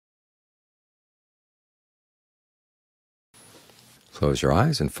Close your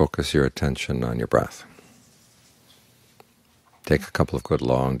eyes and focus your attention on your breath. Take a couple of good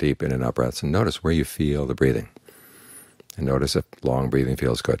long, deep in and out breaths and notice where you feel the breathing. And notice if long breathing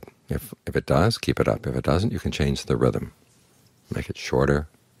feels good. If it does, keep it up. If it doesn't, you can change the rhythm. Make it shorter,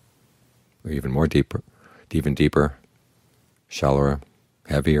 or even more deeper, even deeper, shallower,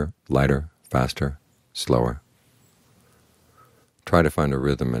 heavier, lighter, faster, slower. Try to find a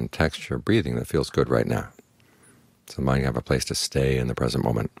rhythm and texture of breathing that feels good right now. So the mind can have a place to stay in the present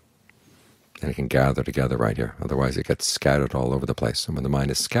moment, and it can gather together right here. Otherwise it gets scattered all over the place, and when the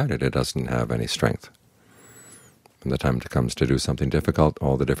mind is scattered it doesn't have any strength. When the time comes to do something difficult,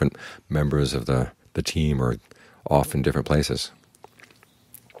 all the different members of the team are off in different places,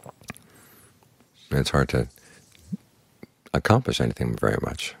 and it's hard to accomplish anything very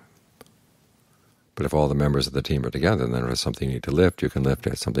much. But if all the members of the team are together, then if there's something you need to lift, you can lift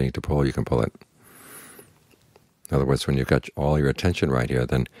it. Something you need to pull, you can pull it. In other words, when you've got all your attention right here,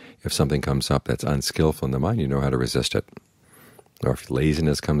 then if something comes up that's unskillful in the mind, you know how to resist it. Or if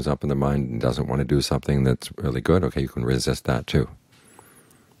laziness comes up in the mind and doesn't want to do something that's really good, okay, you can resist that too.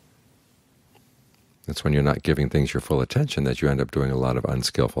 It's when you're not giving things your full attention that you end up doing a lot of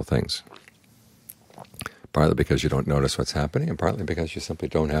unskillful things, partly because you don't notice what's happening and partly because you simply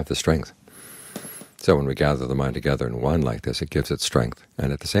don't have the strength. So when we gather the mind together in one like this, it gives it strength,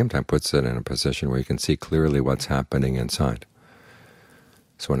 and at the same time puts it in a position where you can see clearly what's happening inside.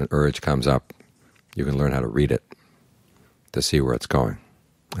 So when an urge comes up, you can learn how to read it, to see where it's going,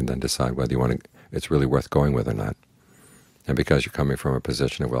 and then decide whether it's really worth going with or not. And because you're coming from a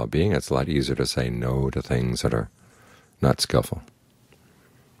position of well-being, it's a lot easier to say no to things that are not skillful.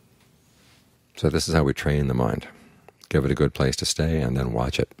 So this is how we train the mind. Give it a good place to stay, and then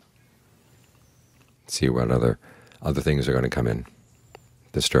watch it. See what other things are going to come in,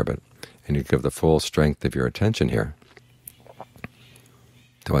 disturb it. And you give the full strength of your attention here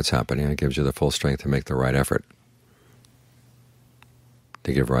to what's happening. It gives you the full strength to make the right effort,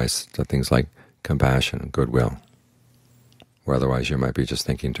 to give rise to things like compassion and goodwill, where otherwise you might be just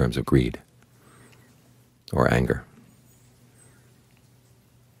thinking in terms of greed or anger.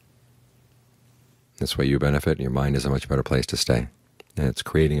 This way you benefit, and your mind is a much better place to stay. And it's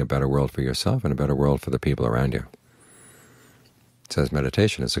creating a better world for yourself and a better world for the people around you. It says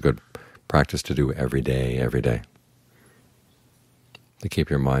meditation is a good practice to do every day, to keep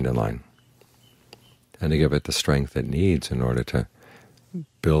your mind in line and to give it the strength it needs in order to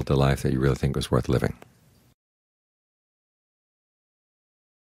build the life that you really think is worth living.